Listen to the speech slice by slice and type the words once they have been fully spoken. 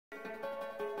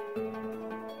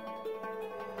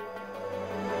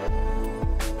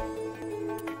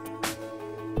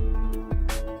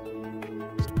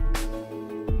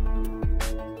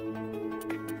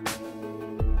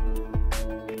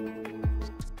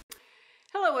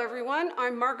everyone.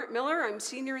 I'm Margaret Miller. I'm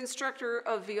Senior Instructor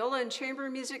of Viola and Chamber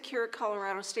Music here at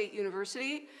Colorado State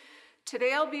University.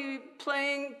 Today I'll be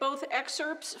playing both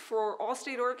excerpts for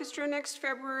All-State Orchestra next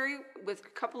February with a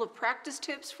couple of practice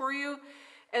tips for you,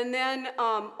 and then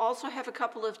also have a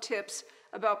couple of tips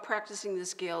about practicing the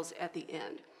scales at the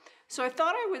end. So I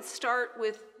thought I would start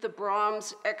with the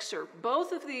Brahms excerpt.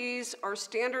 Both of these are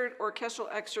standard orchestral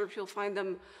excerpts. You'll find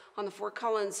them on the Fort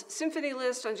Collins Symphony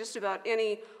list, on just about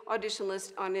any audition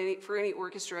list for any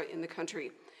orchestra in the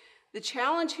country. The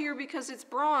challenge here, because it's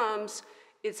Brahms,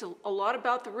 it's a lot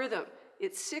about the rhythm.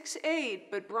 It's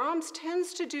 6/8, but Brahms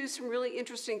tends to do some really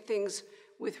interesting things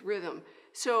with rhythm.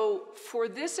 So for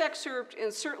this excerpt,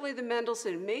 and certainly the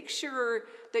Mendelssohn, make sure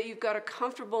that you've got a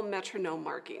comfortable metronome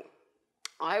marking.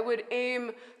 I would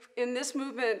aim in this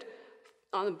movement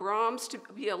on the Brahms to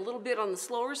be a little bit on the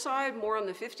slower side, more on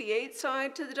the 58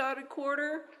 side to the dotted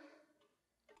quarter.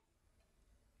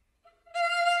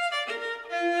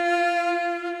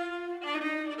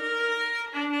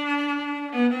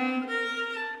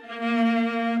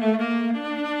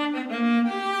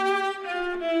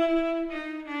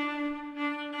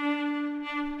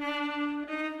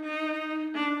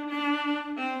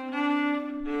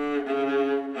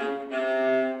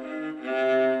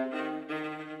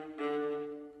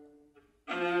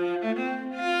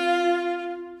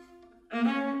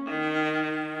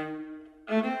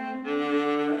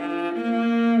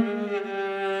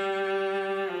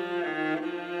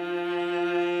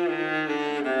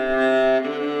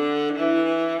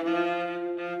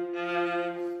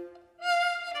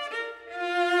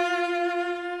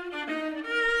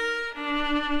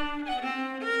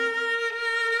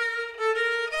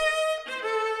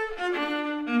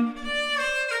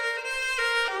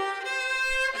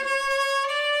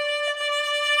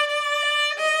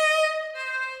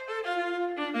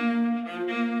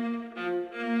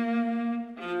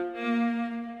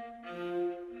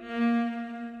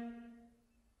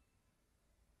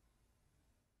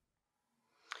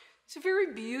 It's a very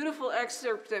beautiful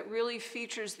excerpt that really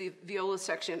features the viola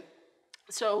section.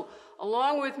 So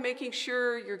along with making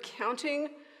sure you're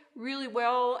counting really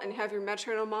well and have your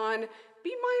metronome on,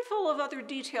 be mindful of other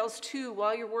details too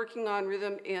while you're working on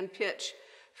rhythm and pitch.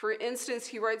 For instance,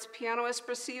 he writes piano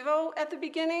espressivo at the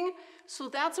beginning, so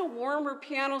that's a warmer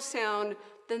piano sound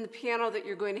than the piano that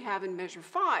you're going to have in measure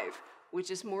 5, which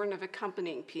is more of an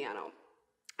accompanying piano.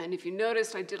 And if you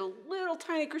noticed, I did a little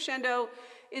tiny crescendo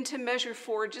into measure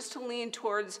 4 just to lean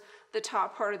towards the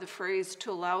top part of the phrase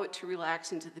to allow it to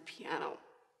relax into the piano.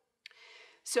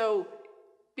 So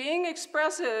being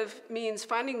expressive means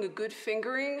finding a good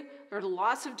fingering. There are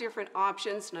lots of different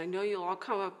options, and I know you'll all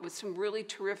come up with some really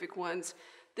terrific ones.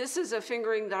 This is a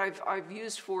fingering that I've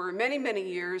used for many, many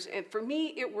years, and for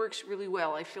me, it works really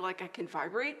well. I feel like I can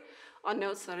vibrate on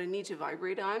notes that I need to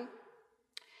vibrate on.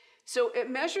 So at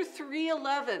measure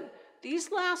 311,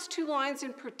 these last two lines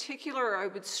in particular, I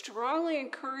would strongly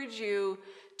encourage you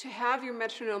to have your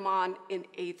metronome on in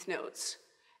 8th notes.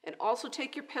 And also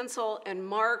take your pencil and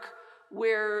mark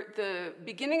where the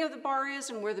beginning of the bar is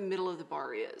and where the middle of the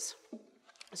bar is.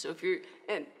 So if you're,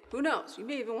 and who knows, you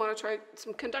may even want to try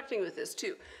some conducting with this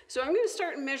too. So I'm going to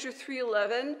start in measure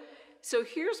 311. So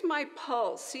here's my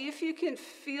pulse. See if you can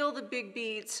feel the big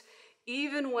beats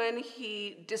even when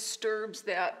he disturbs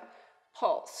that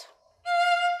pulse.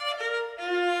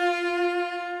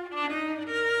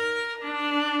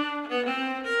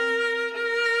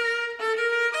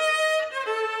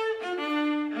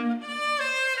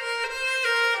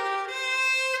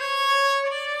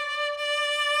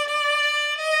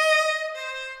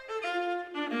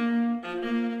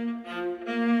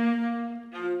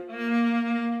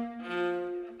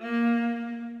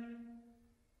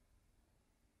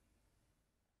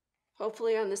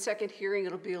 Hopefully on the second hearing,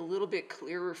 it'll be a little bit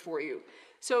clearer for you.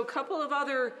 So a couple of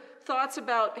other thoughts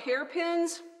about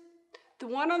hairpins. The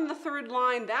one on the 3rd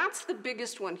line, that's the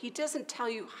biggest one. He doesn't tell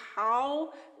you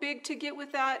how big to get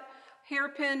with that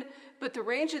hairpin, but the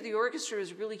range of the orchestra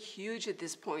is really huge at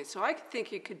this point. So I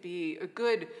think it could be a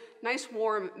good, nice,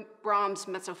 warm Brahms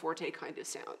mezzo forte kind of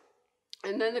sound.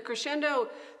 And then the crescendo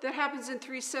that happens in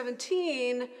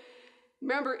 317,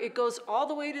 remember, it goes all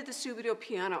the way to the subito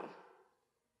piano.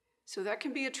 So that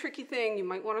can be a tricky thing. You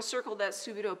might want to circle that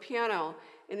subito piano.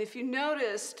 And if you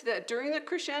noticed that during the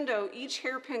crescendo, each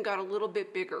hairpin got a little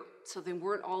bit bigger, so they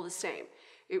weren't all the same.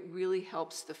 It really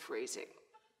helps the phrasing.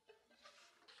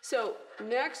 So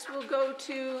next we'll go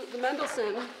to the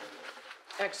Mendelssohn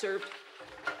excerpt.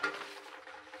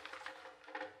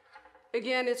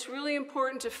 Again, it's really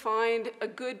important to find a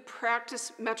good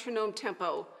practice metronome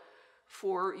tempo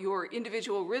for your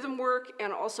individual rhythm work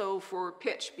and also for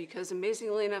pitch, because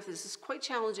amazingly enough, this is quite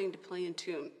challenging to play in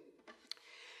tune.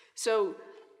 So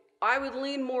I would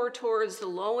lean more towards the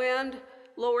lower end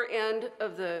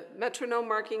of the metronome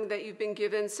marking that you've been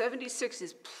given. 76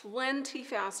 is plenty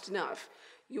fast enough.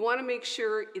 You want to make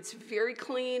sure it's very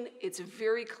clean, it's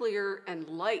very clear and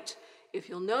light. If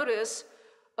you'll notice,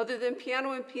 other than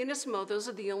piano and pianissimo, those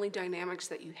are the only dynamics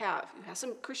that you have. You have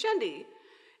some crescendi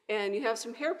and you have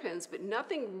some hairpins, but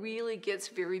nothing really gets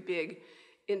very big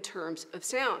in terms of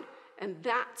sound. And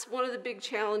that's one of the big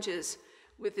challenges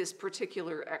with this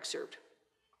particular excerpt.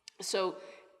 So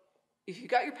if you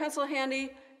got your pencil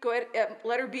handy, go ahead at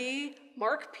letter B,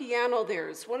 mark piano there.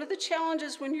 It's one of the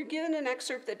challenges when you're given an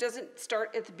excerpt that doesn't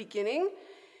start at the beginning.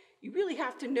 You really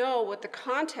have to know what the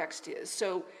context is.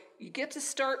 So you get to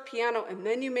start piano and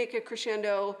then you make a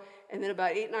crescendo, and then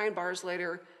about 8-9 bars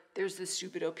later, there's the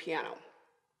subito piano.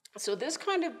 So this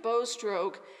kind of bow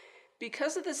stroke,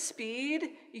 because of the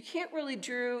speed, you can't really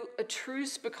do a true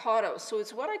spiccato. So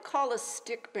it's what I call a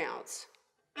stick bounce.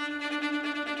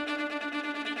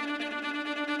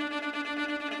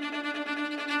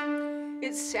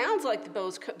 It sounds like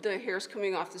the hair's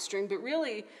coming off the string, but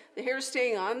really the hair's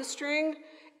staying on the string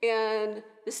and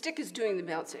the stick is doing the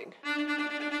bouncing.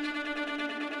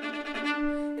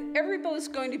 Every bow is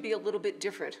going to be a little bit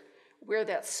different where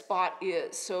that spot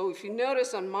is. So if you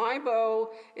notice on my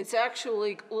bow, it's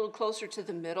actually a little closer to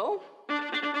the middle.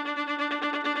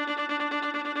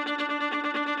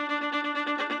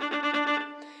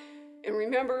 And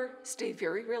remember, stay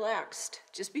very relaxed.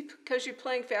 Just because you're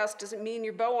playing fast doesn't mean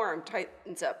your bow arm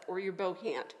tightens up or your bow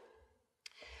hand.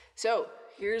 So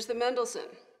here's the Mendelssohn.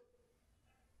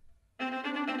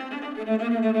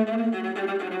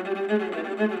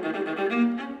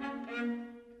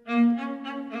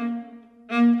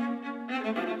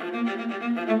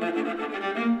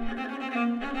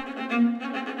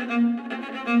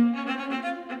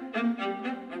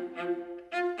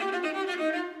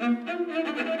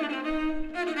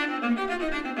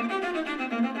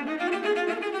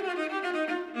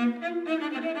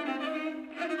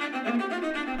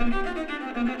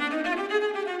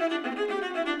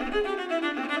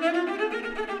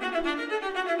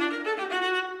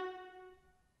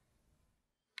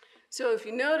 So if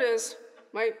you notice,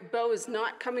 my bow is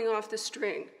not coming off the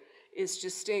string. It's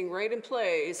just staying right in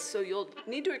place. So you'll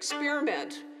need to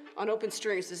experiment on open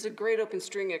strings. This is a great open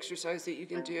string exercise that you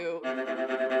can do.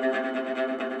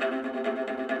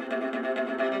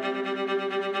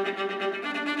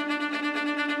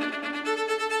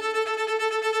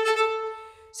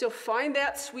 So find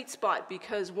that sweet spot,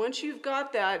 because once you've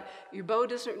got that, your bow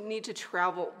doesn't need to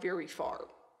travel very far.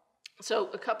 So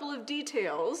a couple of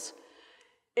details.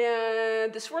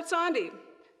 And the sforzandi,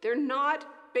 they're not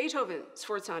Beethoven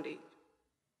sforzandi.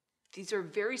 These are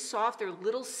very soft, they're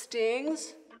little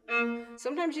stings.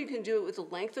 Sometimes you can do it with the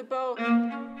length of bow.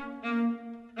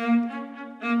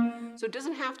 So it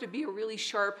doesn't have to be a really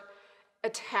sharp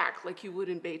attack like you would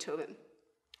in Beethoven.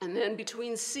 And then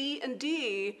between C and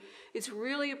D, it's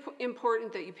really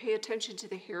important that you pay attention to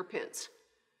the hairpins.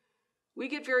 We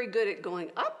get very good at going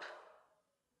up,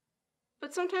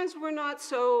 but sometimes we're not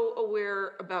so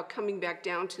aware about coming back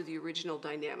down to the original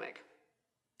dynamic.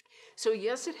 So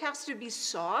yes, it has to be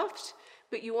soft,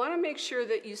 but you want to make sure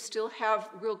that you still have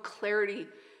real clarity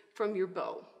from your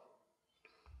bow.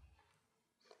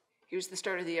 Here's the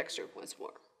start of the excerpt once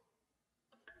more.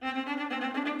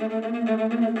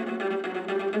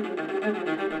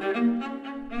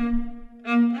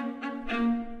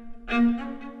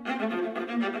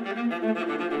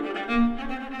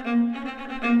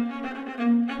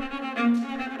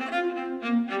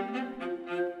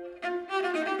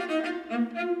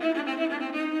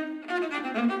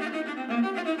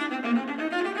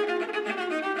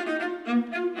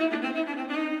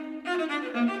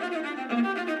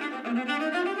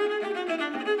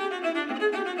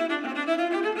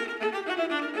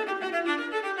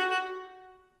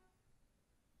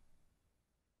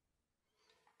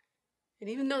 And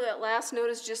even though that last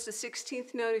note is just a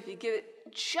 16th note, if you give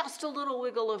it just a little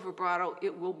wiggle of vibrato,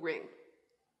 it will ring.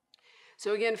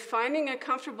 So again, finding a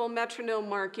comfortable metronome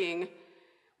marking.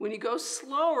 When you go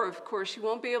slower, of course, you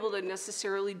won't be able to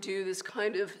necessarily do this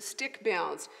kind of stick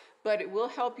bounce, but it will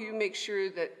help you make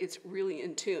sure that it's really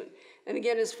in tune. And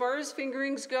again, as far as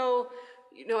fingerings go,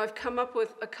 you know, I've come up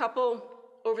with a couple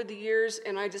over the years,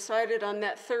 and I decided on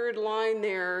that third line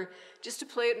there, just to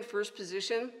play it in first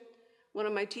position. One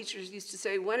of my teachers used to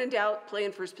say, when in doubt, play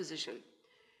in first position.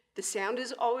 The sound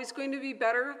is always going to be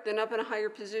better than up in a higher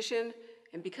position,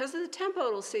 and because of the tempo,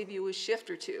 it'll save you a shift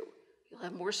or two. You'll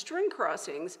have more string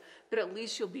crossings, but at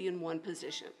least you'll be in one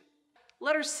position.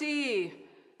 Letter C.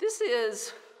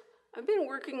 I've been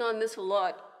working on this a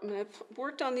lot. I mean, I've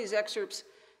worked on these excerpts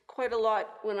quite a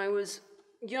lot when I was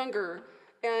younger,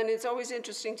 and it's always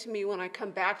interesting to me when I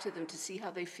come back to them to see how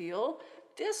they feel.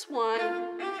 This one,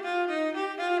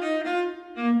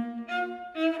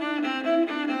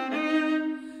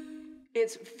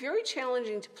 it's very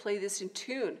challenging to play this in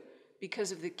tune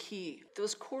because of the key.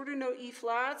 Those quarter note E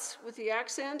flats with the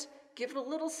accent, give it a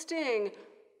little sting,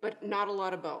 but not a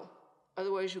lot of bow.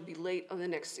 Otherwise, you'll be late on the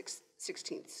next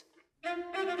sixteenths.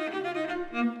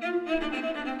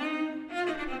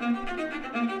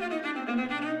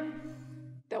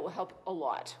 That will help a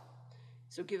lot.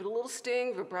 So give it a little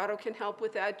sting. Vibrato can help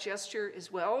with that, gesture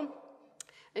as well.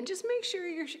 And just make sure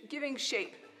you're giving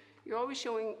shape. You're always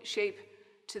showing shape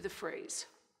to the phrase.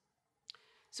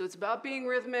 So it's about being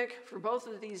rhythmic for both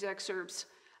of these excerpts,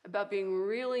 about being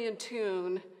really in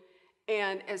tune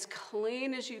and as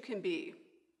clean as you can be.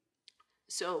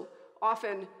 So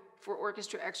often for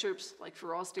orchestra excerpts, like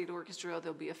for All State Orchestra,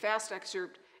 there'll be a fast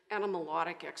excerpt and a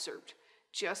melodic excerpt,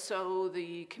 just so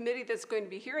the committee that's going to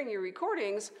be hearing your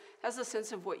recordings has a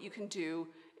sense of what you can do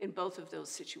in both of those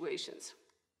situations.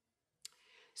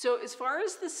 So as far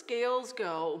as the scales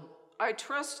go, I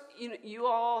trust you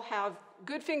all have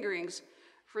good fingerings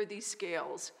for these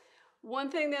scales. One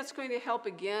thing that's going to help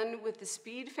again with the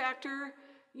speed factor,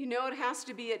 it has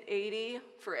to be at 80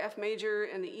 for F major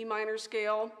and the E minor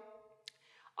scale.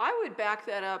 I would back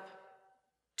that up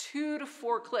 2 to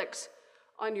 4 clicks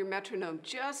on your metronome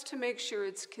just to make sure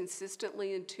it's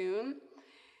consistently in tune.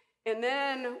 And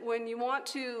then when you want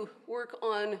to work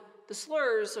on the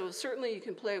slurs, so certainly you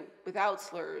can play without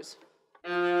slurs.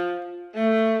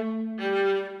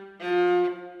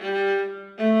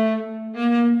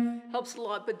 Helps a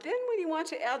lot, but then when you want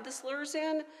to add the slurs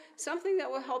in, something that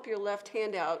will help your left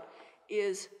hand out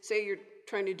is, say you're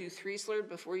trying to do 3 slurred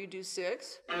before you do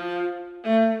 6.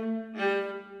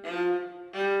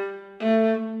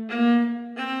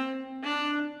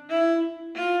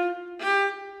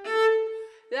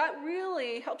 That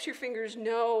really helps your fingers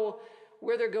know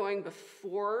where they're going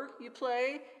before you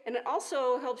play, and it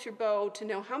also helps your bow to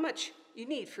know how much you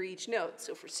need for each note.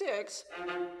 So for 6,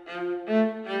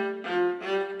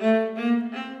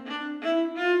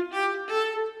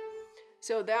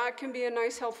 so that can be a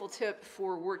nice helpful tip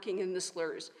for working in the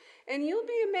slurs. And you'll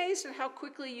be amazed at how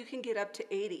quickly you can get up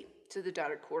to 80 to the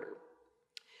dotted quarter.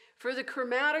 For the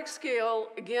chromatic scale,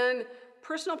 again,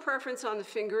 personal preference on the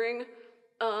fingering.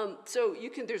 So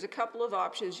there's a couple of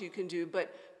options you can do,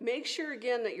 but make sure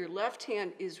again that your left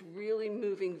hand is really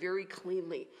moving very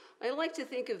cleanly. I like to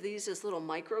think of these as little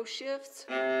micro shifts.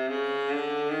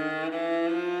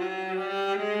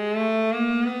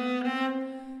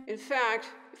 In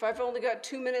fact, if I've only got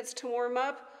 2 minutes to warm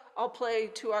up, I'll play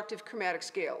 2-octave chromatic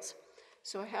scales.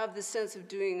 So I have this sense of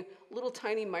doing little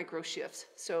tiny micro shifts,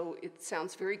 so it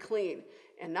sounds very clean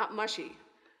and not mushy.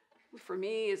 For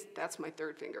me, that's my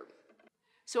 3rd finger.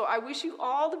 So I wish you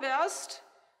all the best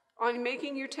on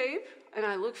making your tape, and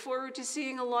I look forward to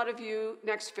seeing a lot of you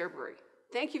next February.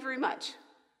 Thank you very much.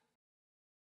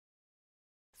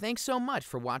 Thanks so much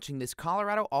for watching this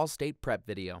Colorado All-State Prep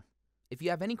video. If you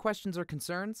have any questions or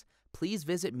concerns, please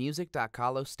visit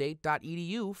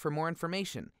music.colostate.edu for more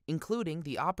information, including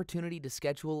the opportunity to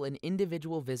schedule an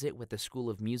individual visit with the School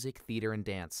of Music, Theater, and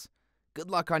Dance. Good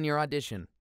luck on your audition.